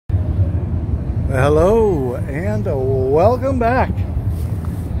Hello and welcome back.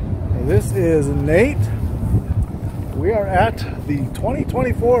 This is Nate. We are at the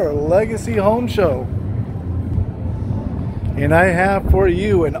 2024 Legacy Home Show, and I have for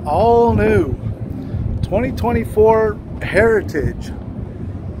you an all-new 2024 Heritage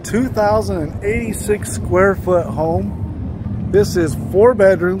 2,086 square foot home. This is 4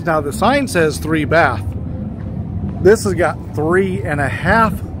 bedrooms. Now the sign says 3 bath. This has got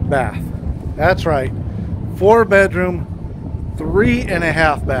 3.5 bath. That's right, 4 bedroom,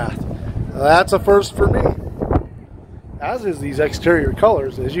 3.5 bath. That's a first for me, as is these exterior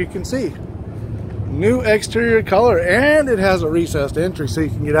colors, as you can see. New exterior color, and it has a recessed entry so you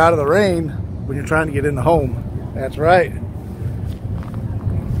can get out of the rain when you're trying to get in the home. That's right.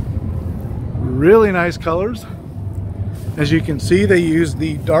 Really nice colors. As you can see, they use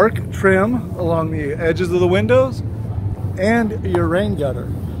the dark trim along the edges of the windows and your rain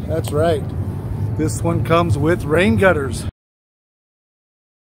gutter. That's right. This one comes with rain gutters.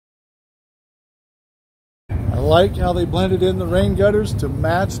 I like how they blended in the rain gutters to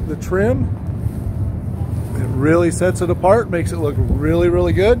match the trim. It really sets it apart, makes it look really,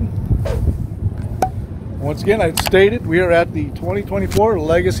 really good. Once again, I stated we are at the 2024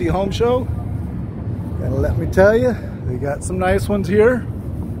 Legacy Home Show. And let me tell you, they got some nice ones here.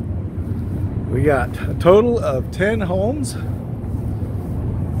 We got a total of 10 homes.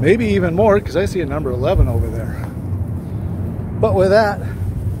 Maybe even more, because I see a number 11 over there. But with that,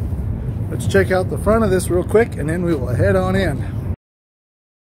 let's check out the front of this real quick, and then we will head on in.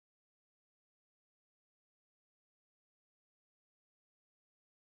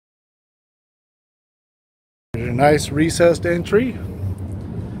 There's a nice recessed entry. A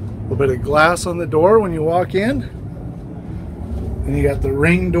little bit of glass on the door when you walk in. And you got the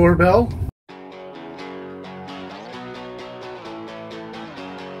Ring doorbell.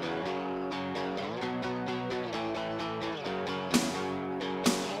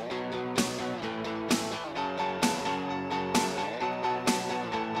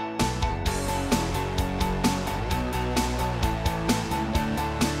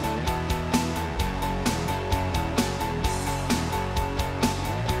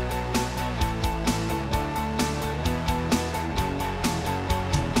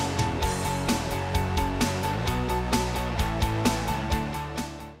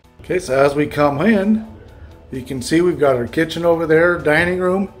 Okay, so as we come in, you can see we've got our kitchen over there, dining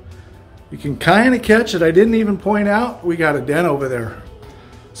room. You can kind of catch it. I didn't even point out we got a den over there.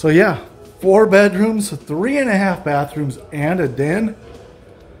 So yeah, 4 bedrooms, 3.5 bathrooms, and a den.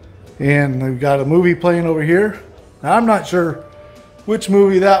 And we've got a movie playing over here. Now, I'm not sure which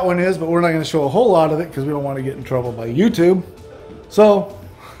movie that one is, but we're not going to show a whole lot of it because we don't want to get in trouble by YouTube. So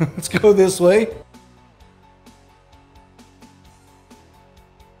let's go this way.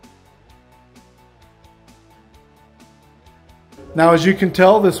 Now, as you can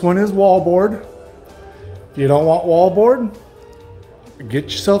tell, this one is wallboard. If you don't want wallboard, get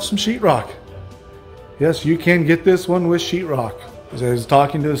yourself some sheetrock. Yes, you can get this one with sheetrock. As I was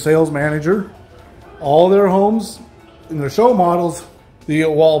talking to the sales manager, all their homes and their show models, they get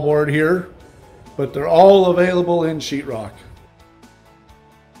wallboard here, but they're all available in sheetrock.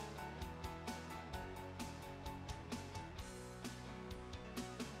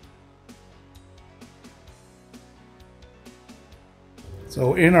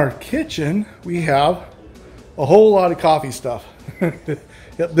 So in our kitchen, we have a whole lot of coffee stuff.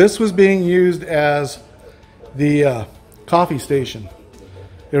 Yep, this was being used as the coffee station.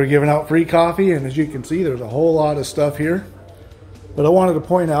 They were giving out free coffee, and as you can see, there's a whole lot of stuff here. But I wanted to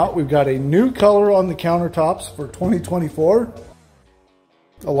point out, we've got a new color on the countertops for 2024,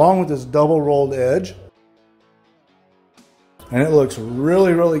 along with this double rolled edge. And it looks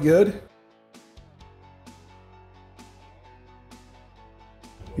really, really good.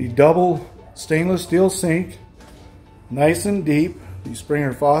 The double stainless steel sink, nice and deep. The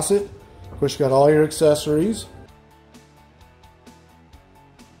Springer faucet, of course, you got all your accessories.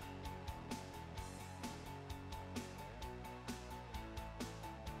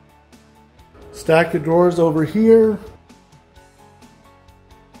 Stack of drawers over here.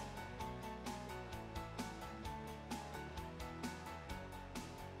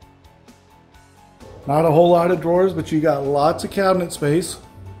 Not a whole lot of drawers, but you got lots of cabinet space.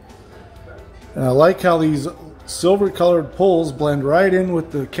 And I like how these silver colored pulls blend right in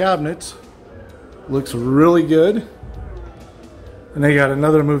with the cabinets. Looks really good. And they got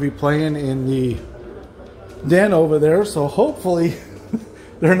another movie playing in the den over there, so hopefully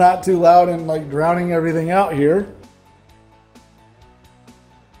they're not too loud and like drowning everything out here.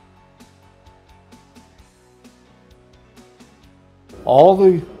 All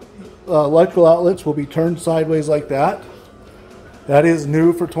the electrical outlets will be turned sideways like that. That is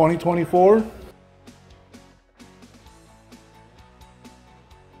new for 2024.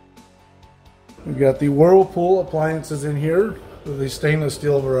 We've got the Whirlpool appliances in here with the stainless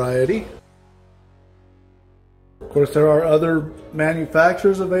steel variety. Of course, there are other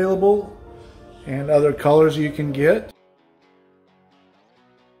manufacturers available and other colors you can get.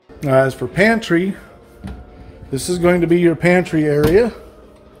 Now, as for pantry, this is going to be your pantry area.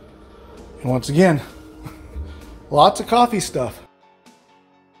 And once again, lots of coffee stuff.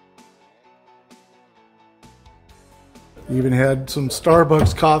 Even had some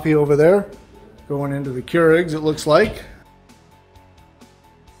Starbucks coffee over there going into the Keurigs, it looks like.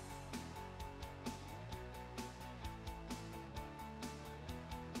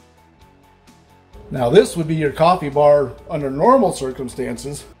 Now this would be your coffee bar under normal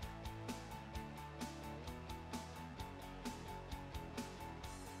circumstances.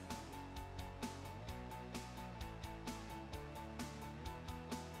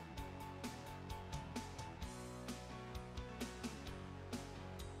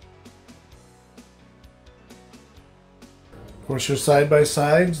 Of course, your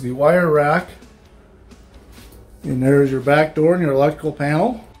side-by-sides, the wire rack, and there's your back door and your electrical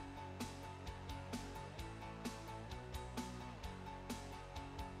panel.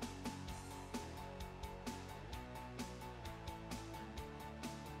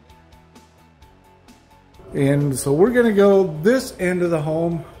 And so we're going to go this end of the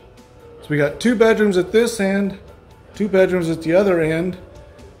home. So we got 2 bedrooms at this end, 2 bedrooms at the other end.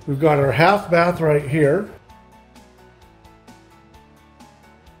 We've got our half bath right here.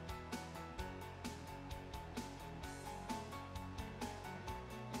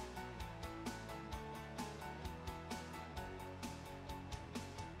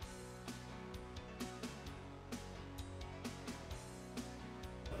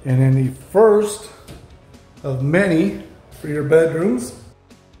 And then the first of many for your bedrooms.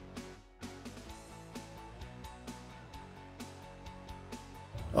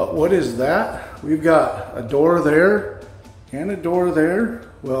 Oh, what is that? We've got a door there and a door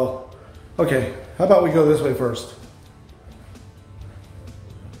there. Well, okay, how about we go this way first?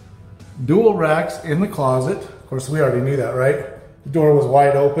 Dual racks in the closet. Of course, we already knew that, right? The door was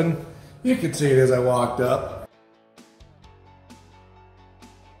wide open. You could see it as I walked up.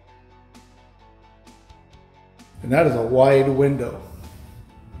 And that is a wide window.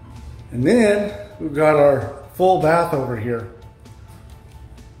 And then we've got our full bath over here.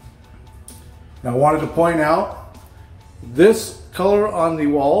 Now I wanted to point out, this color on the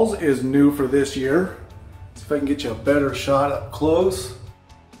walls is new for this year. See if I can get you a better shot up close.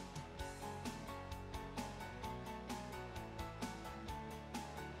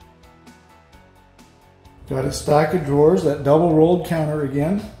 Got a stack of drawers, that double rolled counter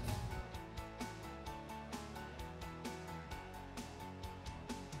again.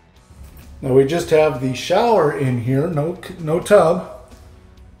 Now we just have the shower in here, no tub,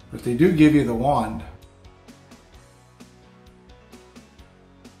 but they do give you the wand.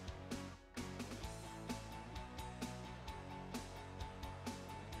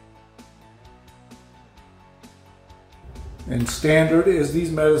 And standard is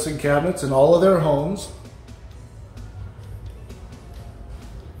these medicine cabinets in all of their homes.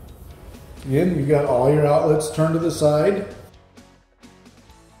 Again, you've got all your outlets turned to the side.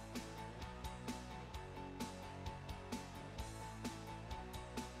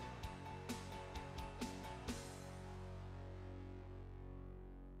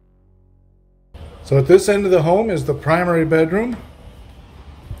 So at this end of the home is the primary bedroom.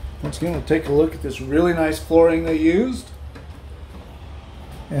 Once again, we'll take a look at this really nice flooring they used.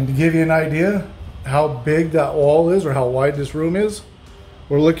 And to give you an idea how big that wall is or how wide this room is,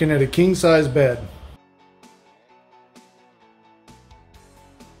 we're looking at a king-size bed.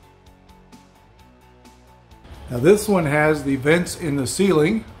 Now this one has the vents in the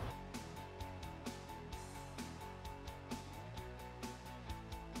ceiling.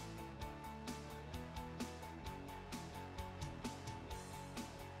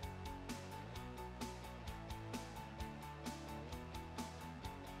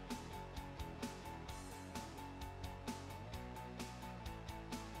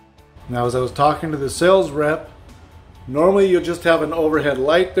 Now, as I was talking to the sales rep, normally you'll just have an overhead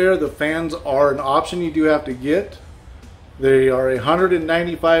light there. The fans are an option you do have to get. They are a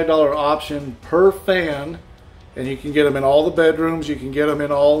 $195 option per fan, and you can get them in all the bedrooms. You can get them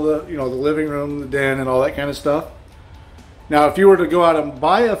in all the, the living room, the den, and all that kind of stuff. Now, if you were to go out and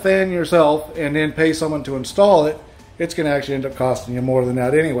buy a fan yourself and then pay someone to install it, it's going to actually end up costing you more than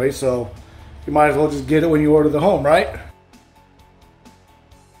that anyway. So you might as well just get it when you order the home, right?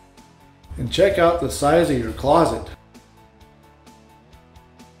 And check out the size of your closet.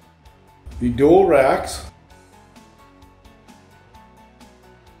 The dual racks.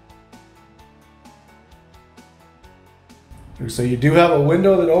 So you do have a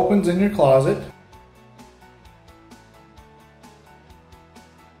window that opens in your closet.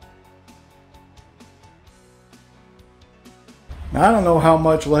 Now, I don't know how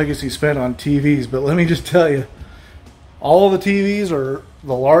much Legacy spent on TVs, but let me just tell you, all the TVs are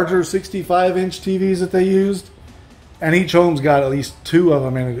the larger 65-inch TVs that they used, and each home's got at least 2 of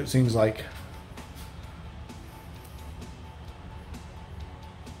them in it seems like.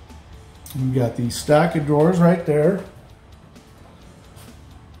 We've got the stack of drawers right there.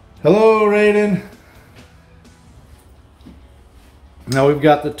 Hello, Raiden. Now we've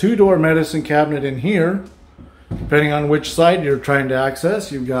got the 2-door medicine cabinet in here. Depending on which side you're trying to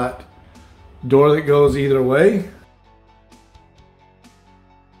access, you've got a door that goes either way.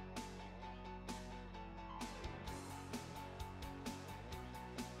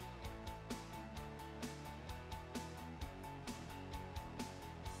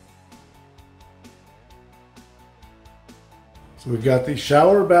 So we've got the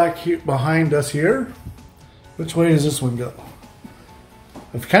shower back here behind us here. Which way does this one go?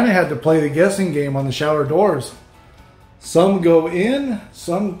 I've kind of had to play the guessing game on the shower doors. Some go in,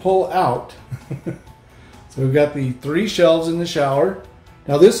 some pull out. So we've got the 3 shelves in the shower.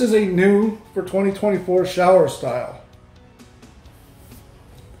 Now this is a new for 2024 shower style.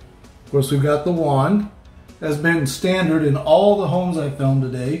 Of course, we've got the wand. Has been standard in all the homes I filmed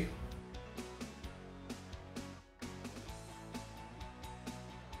today.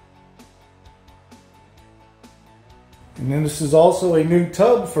 And then this is also a new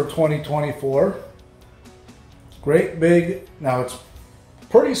tub for 2024. Great big, now it's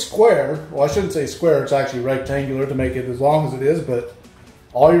pretty square. Well, I shouldn't say square, it's actually rectangular to make it as long as it is, but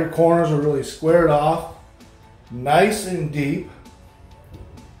all your corners are really squared off. Nice and deep.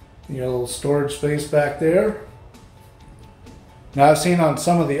 You got a little storage space back there. Now I've seen on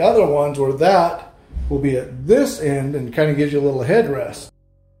some of the other ones where that will be at this end and kind of gives you a little headrest.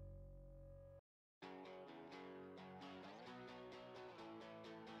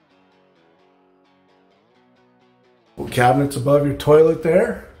 Cabinets above your toilet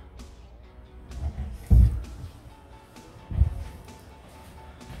there.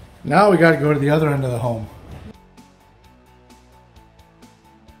 Now we got to go to the other end of the home.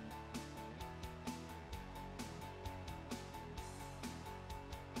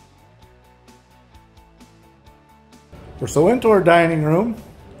 So into our dining room,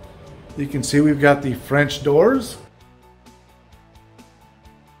 you can see we've got the French doors.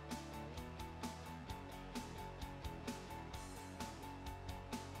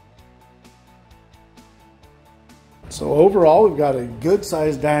 So overall, we've got a good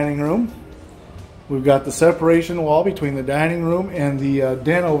sized dining room. We've got the separation wall between the dining room and the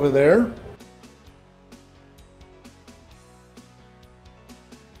den over there.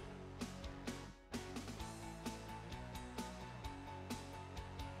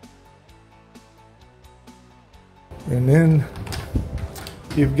 And then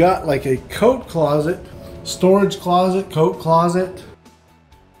you've got like a coat closet, storage closet, coat closet.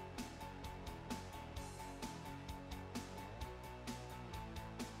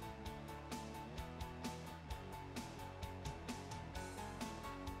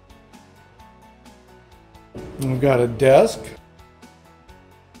 And we've got a desk.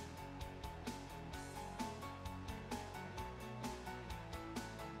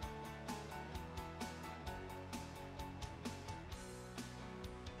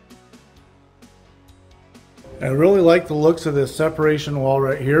 I really like the looks of this separation wall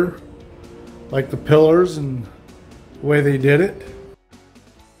right here. Like the pillars and the way they did it.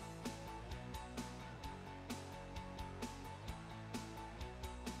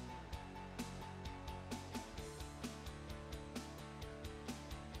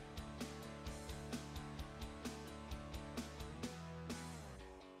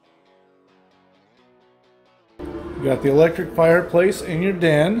 You got the electric fireplace in your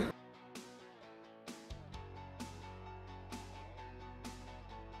den.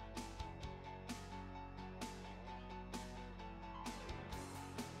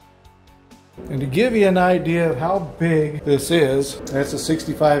 And to give you an idea of how big this is, that's a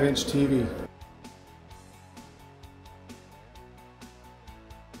 65-inch TV.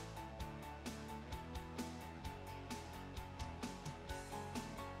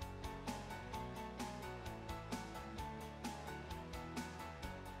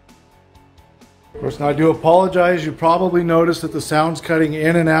 Of course, now I do apologize. You probably noticed that the sound's cutting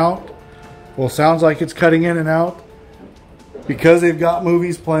in and out. Well, it sounds like it's cutting in and out because they've got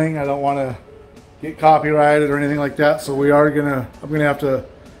movies playing, I don't want to get copyrighted or anything like that. So I'm gonna have to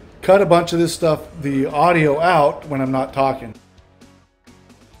cut a bunch of this stuff, the audio, out when I'm not talking.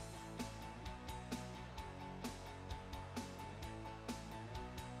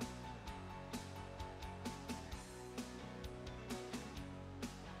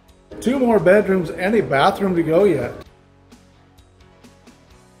 Two more bedrooms and a bathroom to go yet.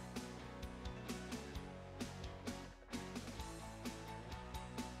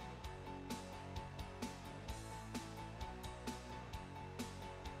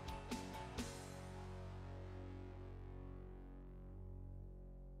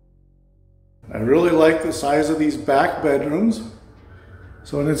 I really like the size of these back bedrooms.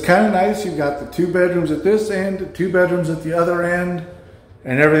 So it's kind of nice. You've got the 2 bedrooms at this end, 2 bedrooms at the other end,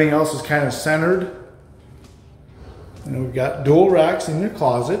 and everything else is kind of centered. And we've got dual racks in your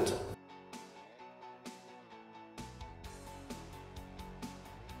closet.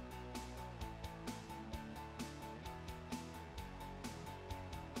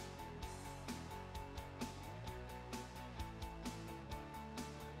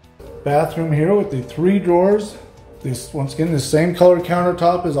 Bathroom here with the 3 drawers. This, once again, the same color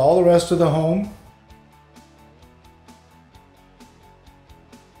countertop as all the rest of the home.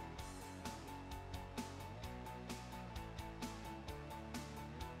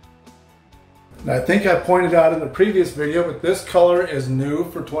 And I think I pointed out in the previous video, but this color is new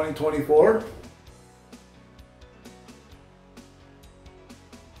for 2024.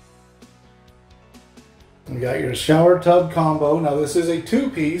 You got your shower tub combo. Now this is a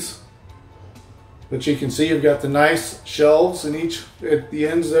 2-piece. But you can see you've got the nice shelves in each at the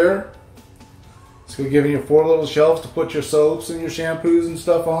ends there. So giving you 4 little shelves to put your soaps and your shampoos and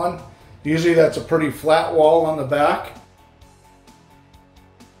stuff on. Usually that's a pretty flat wall on the back.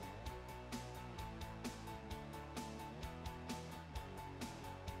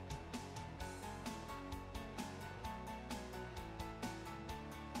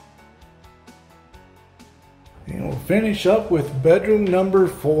 And we'll finish up with bedroom number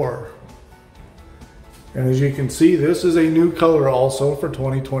 4. And as you can see, this is a new color also for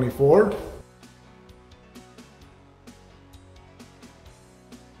 2024.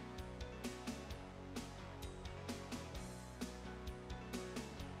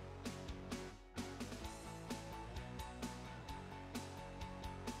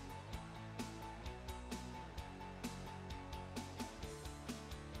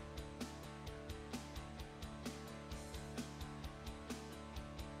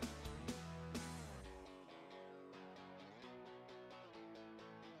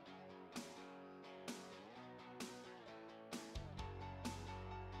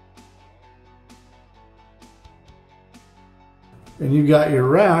 And you got your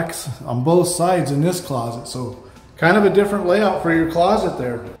racks on both sides in this closet. So kind of a different layout for your closet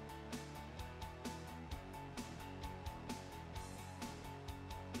there.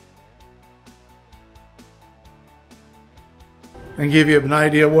 And give you an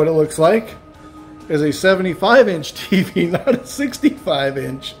idea what it looks like is a 75-inch TV, not a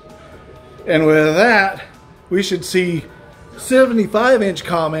 65-inch. And with that, we should see 75-inch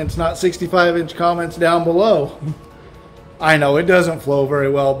comments, not 65-inch comments down below. I know it doesn't flow very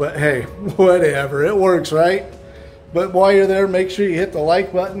well, but hey, whatever, it works, right? But while you're there, make sure you hit the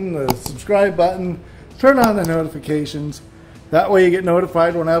like button, the subscribe button, turn on the notifications. That way you get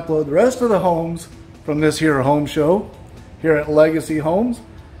notified when I upload the rest of the homes from this here home show here at Legacy Homes.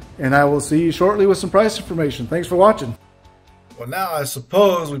 And I will see you shortly with some price information. Thanks for watching. Well, now I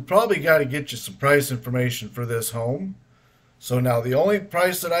suppose we probably got to get you some price information for this home. So now the only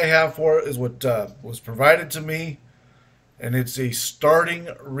price that I have for it is what was provided to me. And it's a starting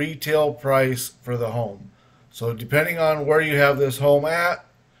retail price for the home. So depending on where you have this home at,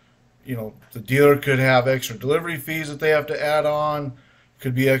 you know, the dealer could have extra delivery fees that they have to add on.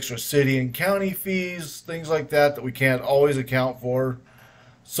 Could be extra city and county fees, things like that that we can't always account for.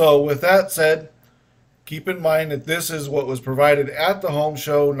 So with that said, keep in mind that this is what was provided at the home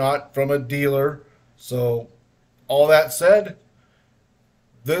show, not from a dealer. So all that said,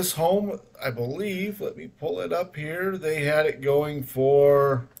 this home, I believe, let me pull it up here, they had it going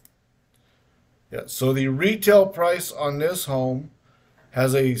for, yeah, so the retail price on this home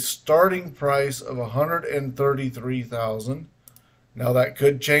has a starting price of $133,000. Now that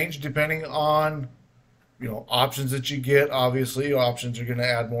could change depending on, you know, options that you get. Obviously, options are going to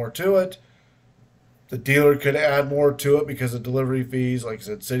add more to it. The dealer could add more to it because of delivery fees, like I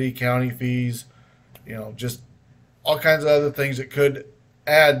said, city, county fees, you know, just all kinds of other things that could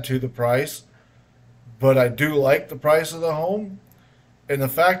add to the price. But I do like the price of the home, And the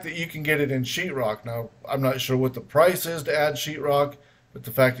fact that you can get it in sheetrock, now I'm not sure what the price is to add sheetrock, but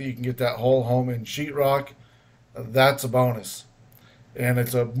the fact that you can get that whole home in sheetrock, that's a bonus. And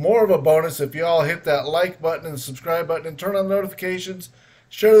it's more of a bonus if you all hit that like button and subscribe button and turn on notifications.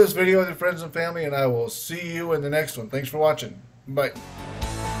 Share this video with your friends and family, and I will see you in the next one. Thanks for watching. Bye.